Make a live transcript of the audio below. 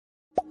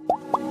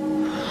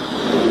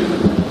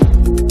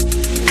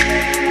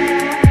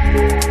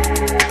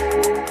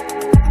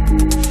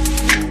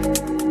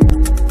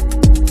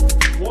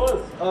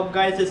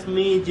guys, it's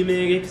me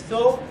Geek.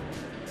 So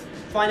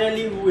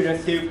finally we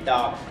received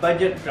the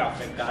budget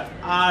graphic card.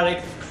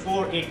 RX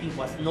 480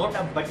 was not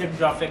a budget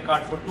graphic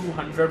card for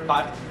 200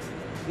 bucks.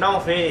 Now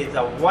here is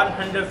a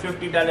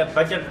 $150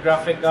 budget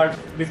graphic card.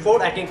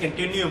 Before I can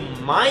continue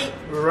my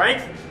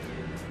rant,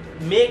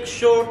 make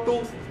sure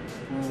to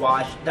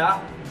watch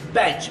the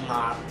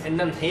benchmark, and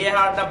then here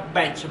are the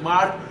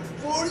benchmark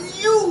for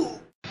you.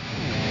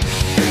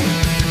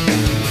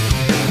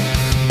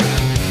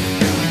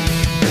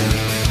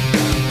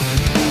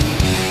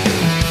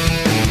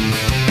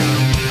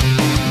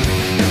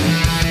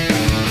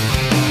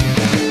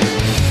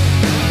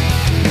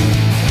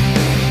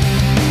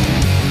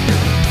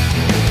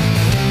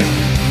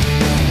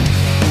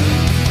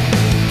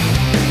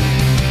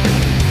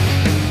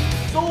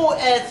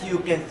 As you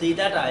can see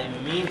that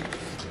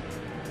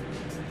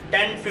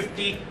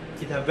 1050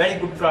 is a very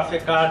good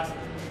graphic card.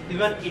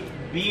 Even it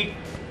beat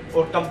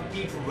or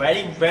compete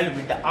very well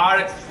with the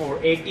RX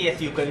 480,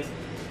 as you can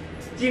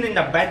see in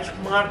the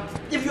benchmark.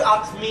 If you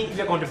ask me, if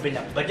you're going to build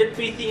a budget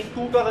PC in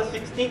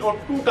 2016 or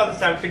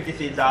 2017,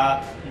 this is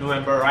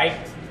November, right?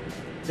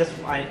 Just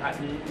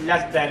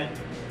less than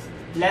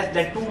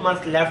 2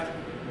 months left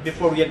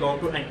before we are going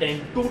to enter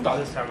in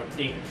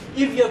 2017.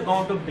 If you are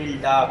going to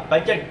build a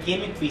budget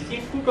gaming PC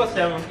in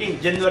 2017,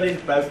 January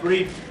and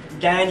February,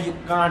 then you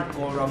can't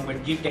go wrong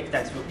with GTX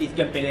 1050. It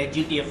can play like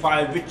GTA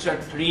 5, Witcher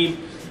 3,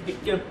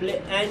 it can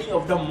play any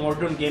of the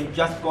modern games,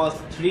 Just Cause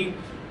 3.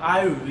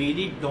 I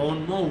really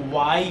don't know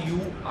why you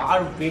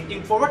are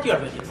waiting for what you are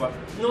waiting for.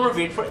 No,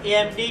 wait for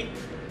AMD.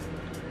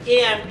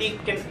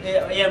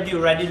 AMD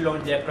already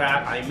launched their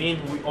crap. We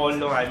all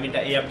know, the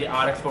AMD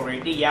RX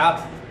 480. Yeah,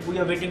 we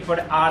are waiting for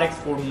the RX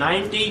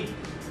 490,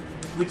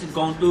 which is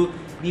going to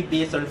be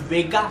based on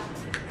Vega.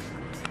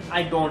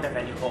 I don't have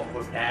any hope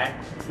for that,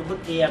 because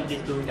AMD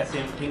is doing the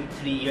same thing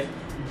 3 years.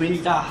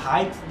 Build the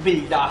hype,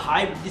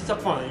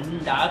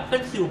 disappoint the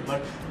consumer.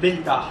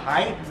 Build the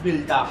hype,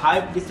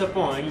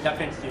 disappoint the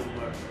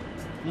consumer.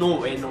 No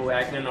way,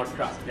 I cannot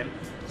trust them.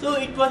 So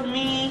it was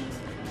me,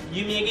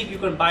 Geek. You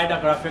can buy the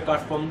graphic card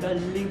from the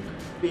link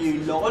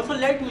below. Also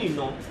let me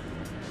know,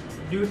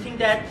 do you think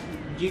that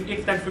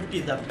GTX 1050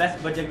 is the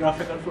best budget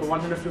graphic card for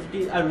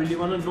 150? I really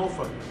want to know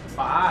from you.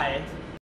 Bye.